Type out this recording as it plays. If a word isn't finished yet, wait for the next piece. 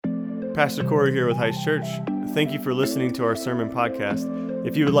Pastor Corey here with Heights Church. Thank you for listening to our sermon podcast.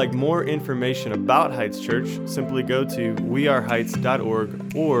 If you would like more information about Heights Church, simply go to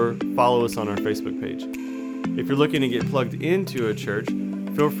weareheights.org or follow us on our Facebook page. If you're looking to get plugged into a church,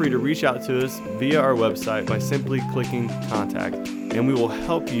 feel free to reach out to us via our website by simply clicking contact, and we will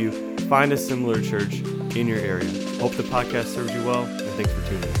help you find a similar church in your area. Hope the podcast serves you well, and thanks for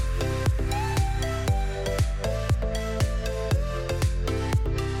tuning in.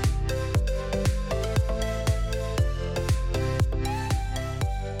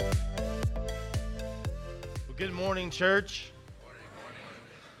 Good morning, church.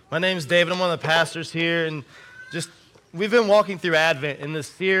 My name is David. I'm one of the pastors here, and we've been walking through Advent. In this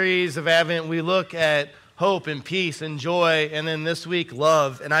series of Advent, we look at hope and peace and joy, and then this week,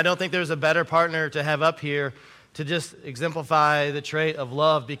 love. And I don't think there's a better partner to have up here to just exemplify the trait of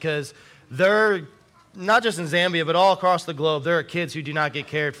love, because they're not just in Zambia, but all across the globe, there are kids who do not get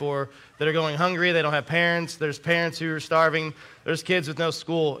cared for, that are going hungry, they don't have parents, there's parents who are starving, there's kids with no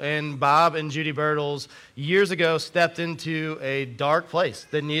school. And Bob and Judy Birtles years ago stepped into a dark place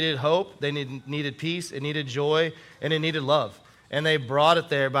that needed hope, they needed peace, it needed joy, and it needed love. And they brought it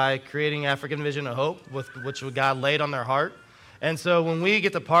there by creating African Vision of Hope, which God laid on their heart. And so when we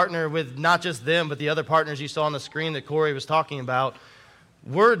get to partner with not just them, but the other partners you saw on the screen that Corey was talking about,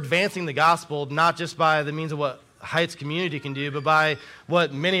 we're advancing the gospel not just by the means of what Heights community can do, but by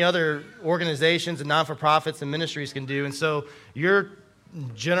what many other organizations and non-for-profits and ministries can do. And so your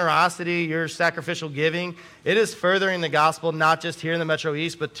generosity, your sacrificial giving, it is furthering the gospel not just here in the Metro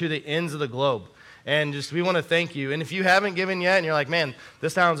East, but to the ends of the globe. And we want to thank you. And if you haven't given yet and you're like, man,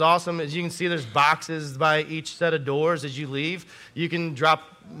 this sounds awesome, as you can see, there's boxes by each set of doors as you leave. You can drop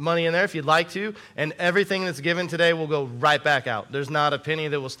money in there if you'd like to, and everything that's given today will go right back out. There's not a penny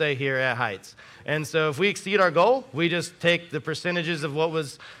that will stay here at Heights. And so if we exceed our goal, we just take the percentages of what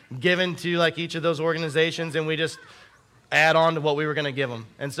was given to like each of those organizations, and we just add on to what we were going to give them.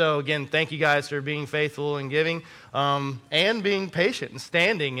 And so again, thank you guys for being faithful and giving, and being patient and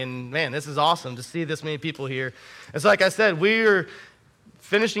standing. And man, this is awesome to see this many people here. And so like I said, we're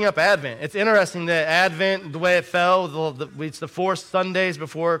finishing up Advent. It's interesting that Advent, the way it fell, it's the 4 Sundays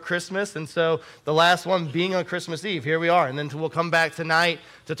before Christmas, and so the last one being on Christmas Eve. Here we are, and then we'll come back tonight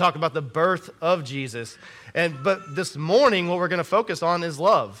to talk about the birth of Jesus. But this morning, what we're going to focus on is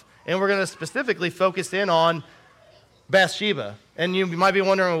love, and we're going to specifically focus in on Bathsheba. And you might be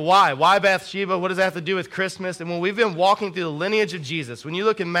wondering why. Why Bathsheba? What does that have to do with Christmas? And when we've been walking through the lineage of Jesus, when you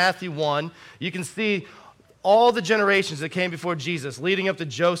look in Matthew 1, you can see all the generations that came before Jesus, leading up to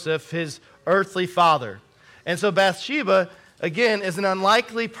Joseph, his earthly father. And so Bathsheba, again, is an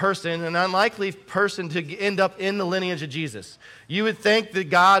unlikely person to end up in the lineage of Jesus. You would think that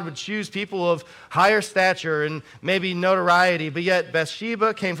God would choose people of higher stature and maybe notoriety, but yet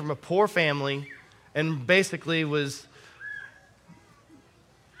Bathsheba came from a poor family and basically was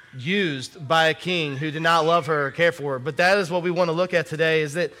used by a king who did not love her or care for her. But that is what we want to look at today,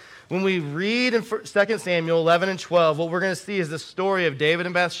 is that when we read in 2 Samuel 11 and 12, what we're going to see is the story of David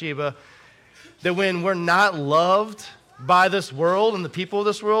and Bathsheba, that when we're not loved by this world and the people of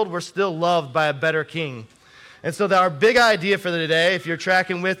this world, we're still loved by a better king. And so our big idea for today, if you're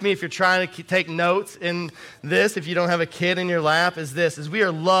tracking with me, if you're trying to take notes in this, if you don't have a kid in your lap, is we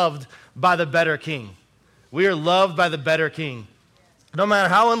are loved by the better king. We are loved by the better king. No matter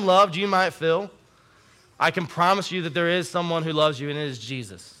how unloved you might feel, I can promise you that there is someone who loves you, and it is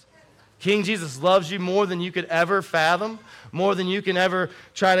Jesus. King Jesus loves you more than you could ever fathom, more than you can ever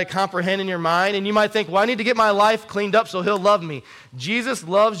try to comprehend in your mind. And you might think, well, I need to get my life cleaned up so he'll love me. Jesus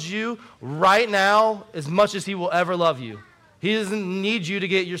loves you right now as much as he will ever love you. He doesn't need you to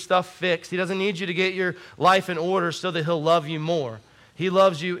get your stuff fixed. He doesn't need you to get your life in order so that he'll love you more. He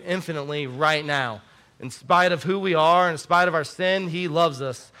loves you infinitely right now. In spite of who we are, in spite of our sin, he loves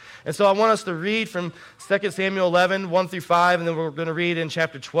us. And so I want us to read from 2 Samuel 11, 1 through 5, and then we're going to read in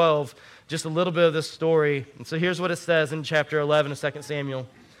chapter 12 just a little bit of this story. And so here's what it says in chapter 11 of 2 Samuel.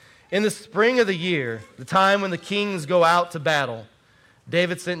 In the spring of the year, the time when the kings go out to battle,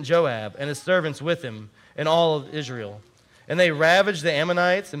 David sent Joab and his servants with him and all of Israel. And they ravaged the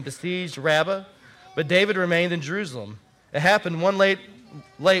Ammonites and besieged Rabbah, but David remained in Jerusalem. It happened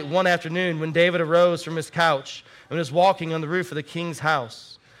late one afternoon when David arose from his couch and was walking on the roof of the king's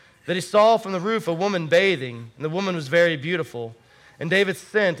house, that he saw from the roof a woman bathing, and the woman was very beautiful. And David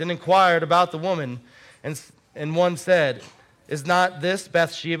sent and inquired about the woman, and one said, "Is not this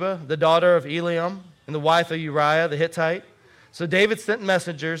Bathsheba, the daughter of Eliam, and the wife of Uriah the Hittite?" So David sent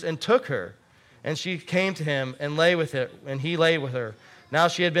messengers and took her, and she came to him and lay with her, and he lay with her. Now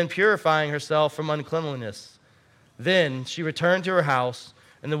she had been purifying herself from uncleanliness. Then she returned to her house,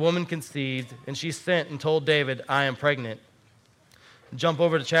 And the woman conceived, and she sent and told David, I am pregnant. Jump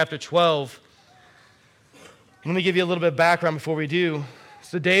over to chapter 12. Let me give you a little bit of background before we do.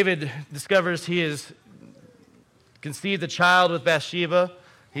 So David discovers he has conceived a child with Bathsheba.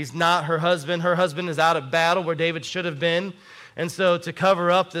 He's not her husband. Her husband is out at battle where David should have been. And so to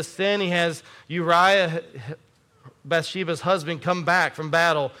cover up this sin, he has Uriah, Bathsheba's husband, come back from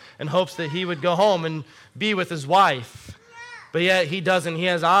battle in hopes that he would go home and be with his wife. But yet he doesn't. He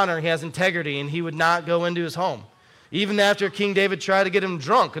has honor, he has integrity, and he would not go into his home. Even after King David tried to get him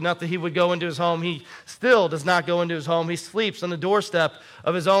drunk enough that he would go into his home, he still does not go into his home. He sleeps on the doorstep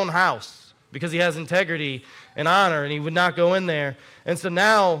of his own house because he has integrity and honor, and he would not go in there. And so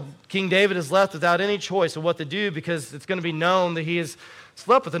now King David is left without any choice of what to do because it's going to be known that he has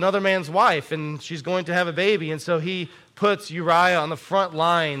slept with another man's wife, and she's going to have a baby. And so he puts Uriah on the front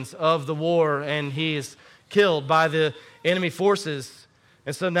lines of the war, and he is killed by the enemy forces.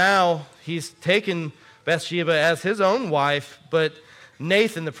 And so now he's taken Bathsheba as his own wife, but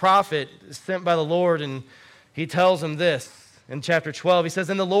Nathan the prophet is sent by the Lord, and he tells him this in chapter 12. He says,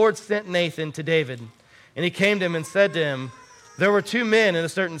 And the Lord sent Nathan to David, and he came to him and said to him, There were two men in a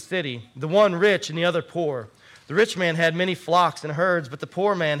certain city, the one rich and the other poor. The rich man had many flocks and herds, but the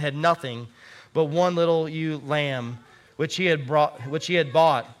poor man had nothing but one little ewe lamb, which he had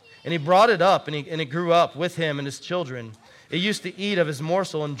bought. And he brought it up, and it grew up with him and his children. It used to eat of his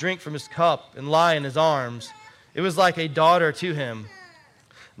morsel and drink from his cup and lie in his arms. It was like a daughter to him.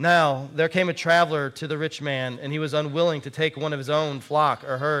 Now there came a traveler to the rich man, and he was unwilling to take one of his own flock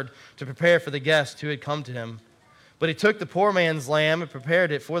or herd to prepare for the guest who had come to him. But he took the poor man's lamb and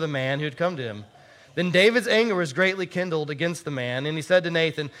prepared it for the man who had come to him. Then David's anger was greatly kindled against the man, and he said to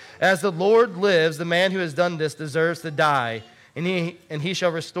Nathan, As the Lord lives, the man who has done this deserves to die, and he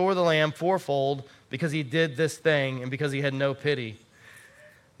shall restore the lamb fourfold, because he did this thing and because he had no pity.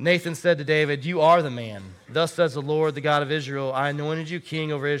 Nathan said to David, You are the man. Thus says the Lord, the God of Israel, I anointed you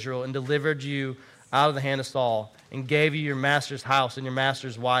king over Israel and delivered you out of the hand of Saul, and gave you your master's house and your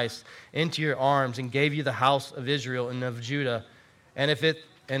master's wives into your arms, and gave you the house of Israel and of Judah. And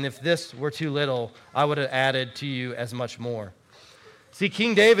if this were too little, I would have added to you as much more. See,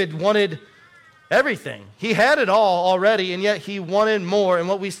 King David wanted everything. He had it all already, and yet he wanted more. And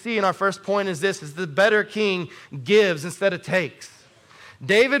what we see in our first point is this, is the better king gives instead of takes.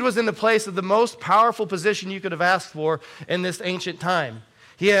 David was in the place of the most powerful position you could have asked for in this ancient time.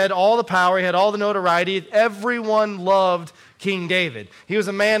 He had all the power, he had all the notoriety. Everyone loved King David. He was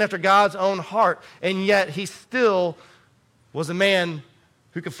a man after God's own heart, and yet he still was a man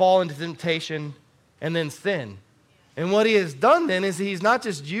who could fall into temptation and then sin. And what he has done then is he's not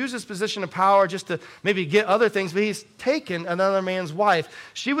just used his position of power just to maybe get other things, but he's taken another man's wife.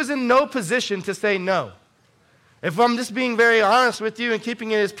 She was in no position to say no. If I'm just being very honest with you and keeping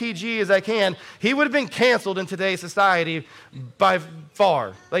it as PG as I can, he would have been canceled in today's society by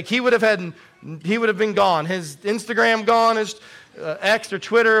far. Like he would have been gone. His Instagram gone, his X or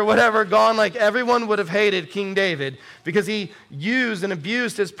Twitter or whatever gone. Like everyone would have hated King David because he used and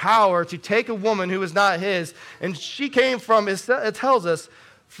abused his power to take a woman who was not his. And she came from, it tells us,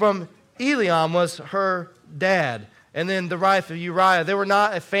 from Eliam was her dad. And then the wife of Uriah. They were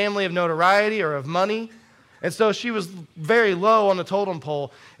not a family of notoriety or of money. And so she was very low on the totem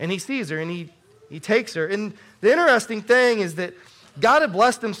pole, and he sees her, and he takes her. And the interesting thing is that God had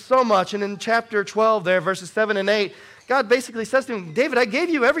blessed him so much, and in chapter 12 there, verses 7 and 8, God basically says to him, David, I gave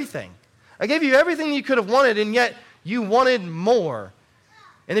you everything. I gave you everything you could have wanted, and yet you wanted more.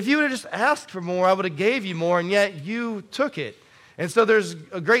 And if you would have just asked for more, I would have gave you more, and yet you took it. And so there's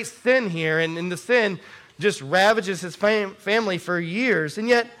a great sin here, and the sin just ravages his family for years, and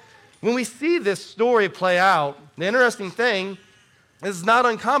yet when we see this story play out, the interesting thing is it's not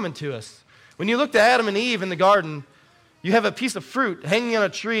uncommon to us. When you look to Adam and Eve in the garden, you have a piece of fruit hanging on a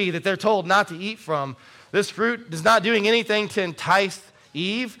tree that they're told not to eat from. This fruit is not doing anything to entice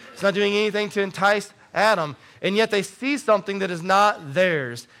Eve. It's not doing anything to entice Adam. And yet they see something that is not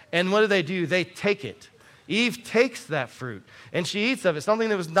theirs. And what do? They take it. Eve takes that fruit, and she eats of it, something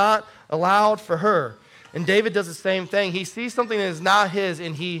that was not allowed for her. And David does the same thing. He sees something that is not his,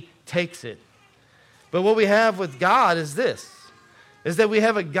 and he takes it. But what we have with God is this, is that we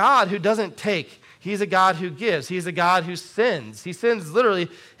have a God who doesn't take. He's a God who gives. He's a God who sends. He sends literally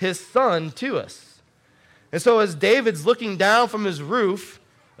his son to us. And so as David's looking down from his roof,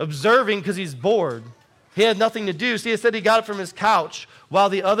 observing because he's bored, he had nothing to do. See, it said he got it from his couch while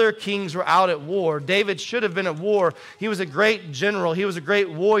the other kings were out at war. David should have been at war. He was a great general. He was a great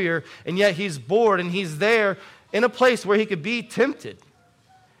warrior, and yet he's bored, and he's there in a place where he could be tempted.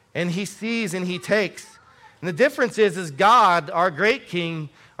 And he sees and he takes. And the difference is God, our great king,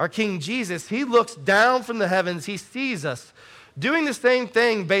 our King Jesus, he looks down from the heavens. He sees us doing the same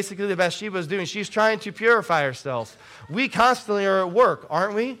thing basically that Bathsheba is doing. She's trying to purify herself. We constantly are at work,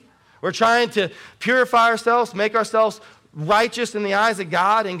 aren't we? We're trying to purify ourselves, make ourselves righteous in the eyes of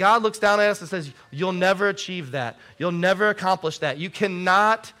God, and God looks down at us and says, you'll never achieve that. You'll never accomplish that. You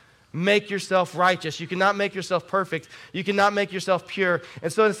cannot make yourself righteous. You cannot make yourself perfect. You cannot make yourself pure.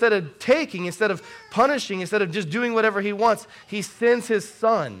 And so instead of punishing, instead of just doing whatever he wants, he sends his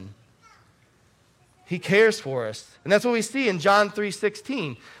son. He cares for us. And that's what we see in John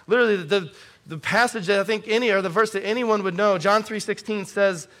 3:16. Literally, the passage that I think the verse that anyone would know, John 3:16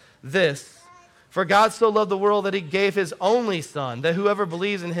 says this, "For God so loved the world that he gave his only son, that whoever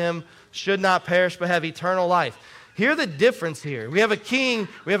believes in him should not perish but have eternal life." Hear the difference here. We have a king,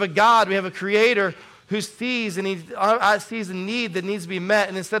 we have a God, we have a creator who sees and he sees a need that needs to be met,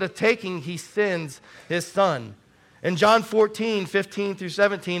 and instead of taking, he sends his son. In John 14:15 through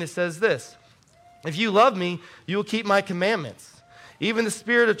 17, it says this, "If you love me, you will keep my commandments. Even the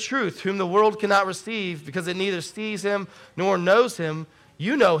Spirit of truth, whom the world cannot receive, because it neither sees him nor knows him,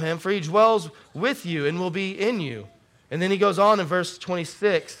 you know him, for he dwells with you and will be in you." And then he goes on in verse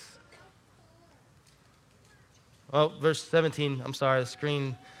 26. Oh, verse 17. I'm sorry, the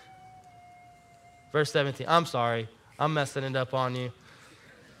screen. Verse 17. I'm sorry. I'm messing it up on you.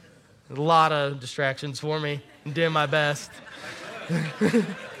 A lot of distractions for me. I'm doing my best.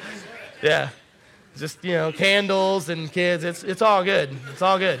 Yeah. Just, candles and kids. It's all good. It's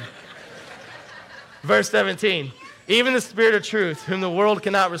all good. Verse 17. "Even the Spirit of truth, whom the world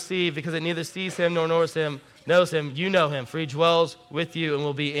cannot receive, because it neither sees him nor knows him, you know him, for he dwells with you and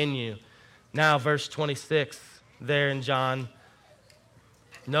will be in you." Now, verse 26 there in John.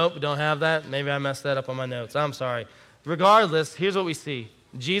 Nope, don't have that. Maybe I messed that up on my notes. I'm sorry. Regardless, here's what we see.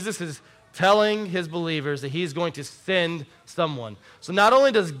 Jesus is telling his believers that he's going to send someone. So not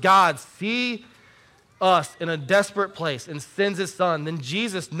only does God see us in a desperate place and sends his son, then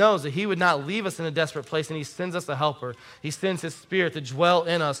Jesus knows that he would not leave us in a desperate place, and he sends us a helper. He sends his Spirit to dwell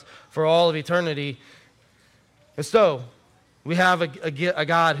in us for all of eternity. And so we have a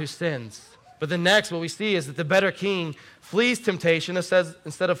God who sins. But then next, what we see is that the better king flees temptation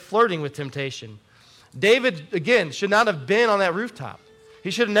instead of flirting with temptation. David, again, should not have been on that rooftop.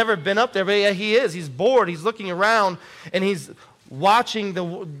 He should have never been up there, but yet he is. He's bored. He's looking around, and he's watching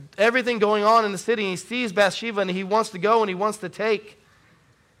everything going on in the city. And he sees Bathsheba, and he wants to go, and he wants to take.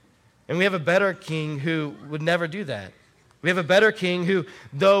 And we have a better king who would never do that. We have a better king who,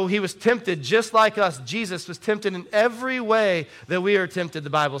 though he was tempted just like us, Jesus was tempted in every way that we are tempted, the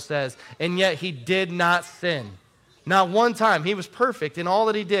Bible says, and yet he did not sin. Not one time. He was perfect in all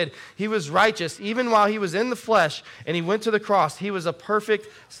that he did. He was righteous even while he was in the flesh, and he went to the cross. He was a perfect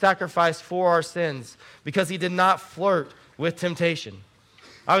sacrifice for our sins because he did not flirt with temptation.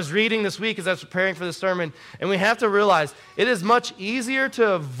 I was reading this week as I was preparing for the sermon, and we have to realize it is much easier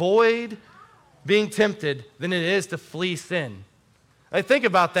to avoid being tempted than it is to flee sin. I think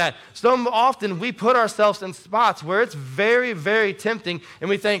about that. So often we put ourselves in spots where it's very, very tempting, and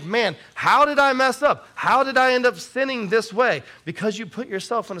we think, man, how did I mess up? How did I end up sinning this way? Because you put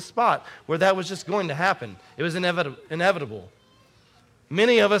yourself in a spot where that was just going to happen. It was inevitable.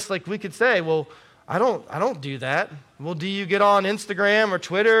 Many of us, we could say, well, I don't do that. Well, do you get on Instagram or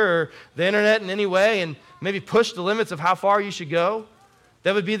Twitter or the internet in any way and maybe push the limits of how far you should go?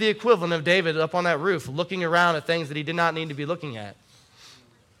 That would be the equivalent of David up on that roof looking around at things that he did not need to be looking at.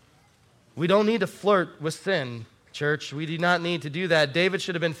 We don't need to flirt with sin, church. We do not need to do that. David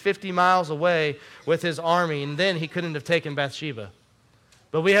should have been 50 miles away with his army, and then he couldn't have taken Bathsheba.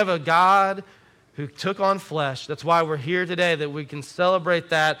 But we have a God who took on flesh. That's why we're here today, that we can celebrate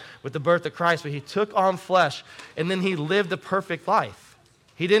that with the birth of Christ. But he took on flesh, and then he lived a perfect life.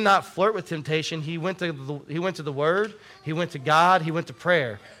 He did not flirt with temptation. He went to the Word, he went to God, he went to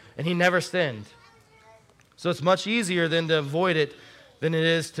prayer, and he never sinned. So it's much easier than to avoid it than it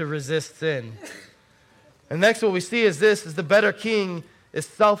is to resist sin. And next what we see is the better king is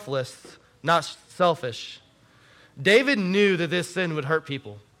selfless, not selfish. David knew that this sin would hurt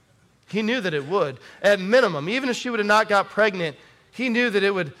people. He knew that it would. At minimum, even if she would have not got pregnant, he knew that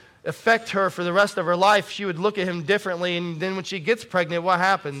it would affect her for the rest of her life. She would look at him differently, and then when she gets pregnant, what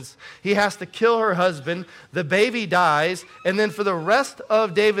happens? He has to kill her husband, the baby dies, and then for the rest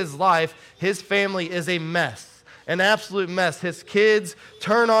of David's life, his family is a mess, an absolute mess. His kids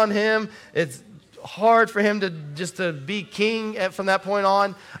turn on him. It's hard for him to be king from that point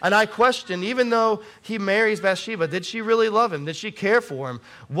on. And I question, even though he marries Bathsheba, did she really love him? Did she care for him?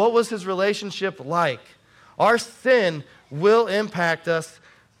 What was his relationship like? Our sin will impact us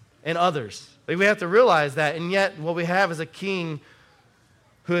and others. We have to realize that, and yet what we have is a king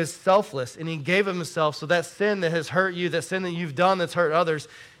who is selfless, and he gave of himself so that sin that has hurt you, that sin that you've done that's hurt others,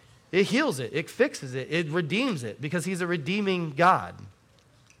 it heals it, it fixes it, it redeems it, because he's a redeeming God.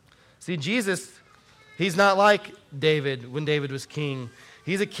 See, Jesus, he's not like David when David was king.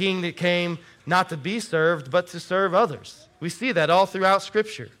 He's a king that came not to be served, but to serve others. We see that all throughout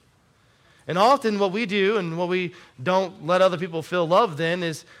Scripture. And often what we do and what we don't let other people feel loved in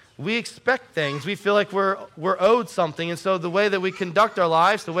is we expect things. We feel like we're owed something. And so the way that we conduct our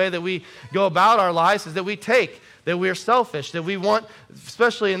lives, the way that we go about our lives is that we take, that we're selfish, that we want,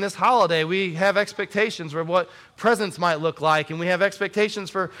 especially in this holiday, we have expectations for what presents might look like, and we have expectations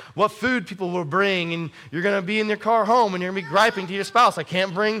for what food people will bring, and you're going to be in your car home, and you're going to be griping to your spouse, I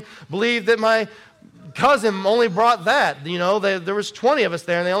can't believe that my cousin only brought that. You know, there was 20 of us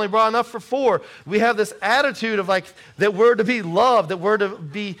there, and they only brought enough for 4. We have this attitude of like that we're to be loved, that we're to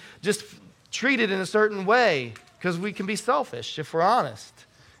be just treated in a certain way, because we can be selfish if we're honest.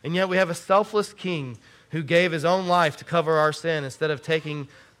 And yet we have a selfless king who gave his own life to cover our sin instead of taking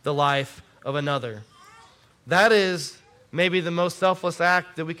the life of another. That is maybe the most selfless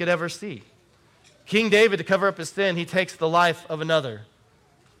act that we could ever see. King David, to cover up his sin, he takes the life of another.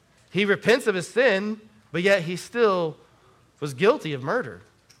 He repents of his sin, but yet he still was guilty of murder.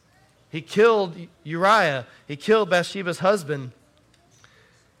 He killed Uriah. He killed Bathsheba's husband.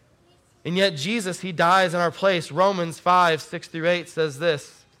 And yet Jesus, he dies in our place. Romans 5:6-8 says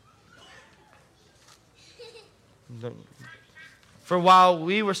this. For while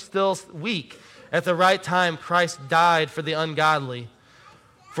we were still weak, at the right time Christ died for the ungodly.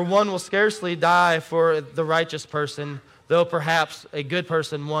 For one will scarcely die for the righteous person, though perhaps a good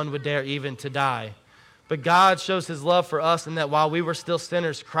person one would dare even to die. But God shows his love for us in that while we were still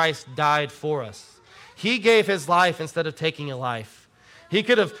sinners, Christ died for us. He gave his life instead of taking a life. He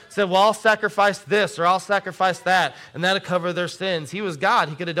could have said, well, I'll sacrifice this or I'll sacrifice that, and that'll cover their sins. He was God.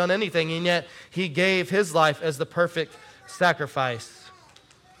 He could have done anything, and yet he gave his life as the perfect sacrifice.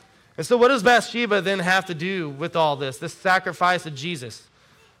 And so what does Bathsheba then have to do with all this sacrifice of Jesus?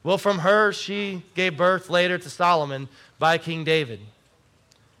 Well, from her, she gave birth later to Solomon by King David.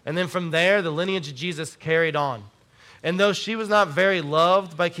 And then from there, the lineage of Jesus carried on. And though she was not very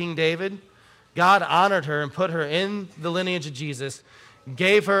loved by King David, God honored her and put her in the lineage of Jesus,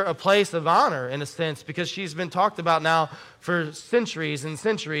 gave her a place of honor in a sense, because she's been talked about now for centuries and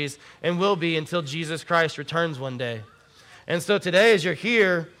centuries and will be until Jesus Christ returns one day. And so today, as you're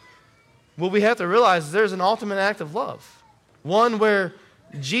here, what we have to realize is there's an ultimate act of love. One where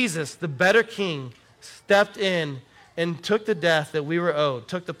Jesus, the better king, stepped in and took the death that we were owed,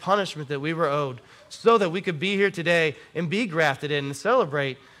 took the punishment that we were owed, so that we could be here today and be grafted in and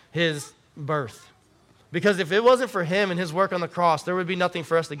celebrate his birth. Because if it wasn't for him and his work on the cross, there would be nothing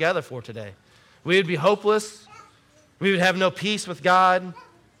for us to gather for today. We would be hopeless. We would have no peace with God.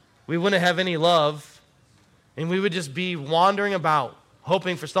 We wouldn't have any love. And we would just be wandering about,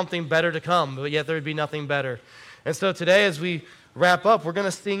 hoping for something better to come, but yet there would be nothing better. And so today, as we wrap up, we're going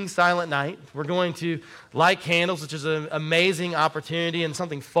to sing Silent Night. We're going to light candles, which is an amazing opportunity and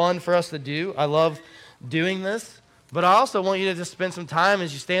something fun for us to do. I love doing this. But I also want you to just spend some time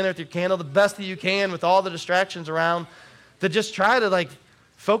as you stand there with your candle, the best that you can with all the distractions around, to just try to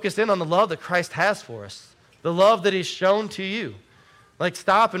focus in on the love that Christ has for us, the love that he's shown to you.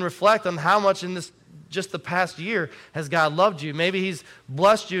 Stop and reflect on how much in this just the past year has God loved you. Maybe he's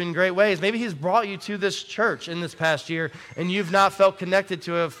blessed you in great ways. Maybe he's brought you to this church in this past year and you've not felt connected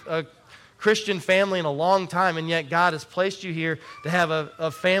to a Christian family in a long time, and yet God has placed you here to have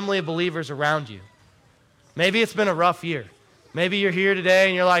a family of believers around you. Maybe it's been a rough year. Maybe you're here today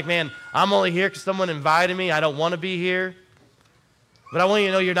and you're like, man, I'm only here because someone invited me. I don't want to be here. But I want you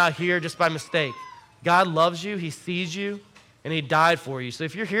to know you're not here just by mistake. God loves you. He sees you. And he died for you. So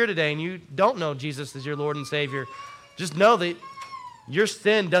if you're here today and you don't know Jesus as your Lord and Savior, just know that your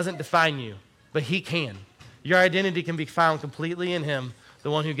sin doesn't define you, but he can. Your identity can be found completely in him,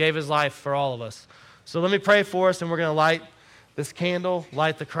 the one who gave his life for all of us. So let me pray for us, and we're going to light this candle,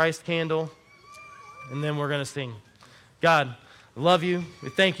 light the Christ candle, and then we're going to sing. God, I love you. We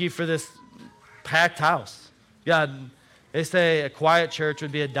thank you for this packed house. God, they say a quiet church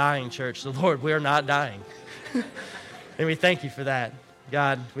would be a dying church. So Lord, we are not dying. And we thank you for that.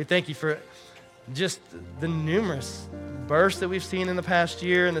 God, we thank you for just the numerous births that we've seen in the past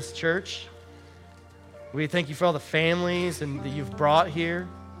year in this church. We thank you for all the families and that you've brought here.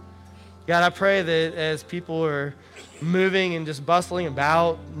 God, I pray that as people are moving and just bustling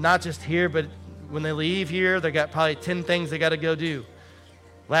about, not just here, but when they leave here, they got probably 10 things they got to go do.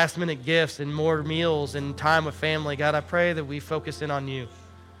 Last minute gifts and more meals and time with family. God, I pray that we focus in on you.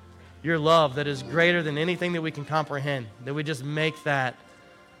 Your love that is greater than anything that we can comprehend, that we just make that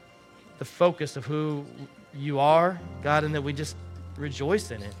the focus of who you are, God, and that we just rejoice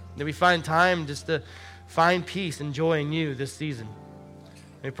in it. That we find time just to find peace and joy in you this season.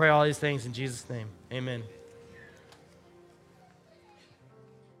 We pray all these things in Jesus' name. Amen.